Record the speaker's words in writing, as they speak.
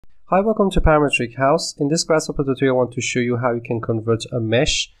Hi, welcome to Parametric House. In this Grasshopper tutorial, I want to show you how you can convert a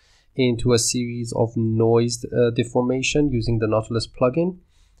mesh into a series of noise deformation using the Nautilus plugin.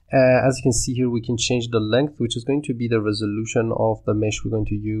 As you can see here, we can change the length, which is going to be the resolution of the mesh we're going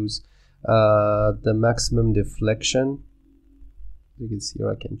to use, the maximum deflection. You can see here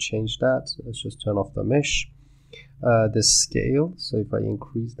I can change that. So let's just turn off the mesh. The scale, so if I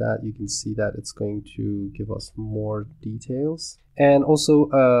increase that, you can see that it's going to give us more details, and also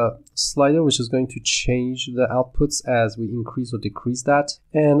a slider which is going to change the outputs as we increase or decrease that.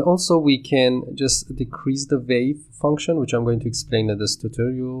 And also we can just decrease the wave function, which I'm going to explain in this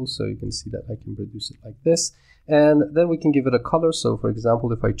tutorial. So you can see that I can produce it like this, and then we can give it a color. So for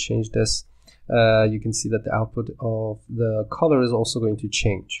example, if I change this, you can see that the output of the color is also going to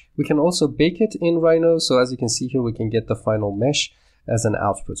change. We can also bake it in Rhino. So as you can see here, we can get the final mesh as an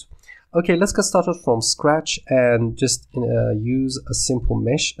output. Okay, let's get started from scratch and just use a simple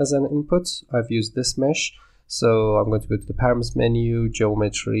mesh as an input. I've used this mesh. So I'm going to go to the parameters menu,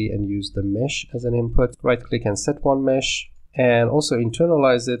 geometry, and use the mesh as an input. Right click and set one mesh, and also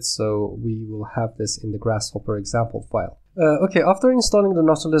internalize it. So we will have this in the Grasshopper example file. Okay, after installing the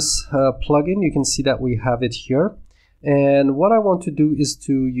Nautilus plugin, you can see that we have it here. And what I want to do is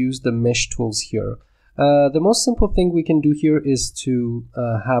to use the mesh tools here. The most simple thing we can do here is to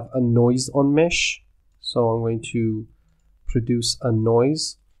have a noise on mesh. So I'm going to produce a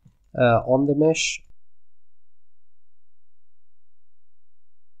noise on the mesh.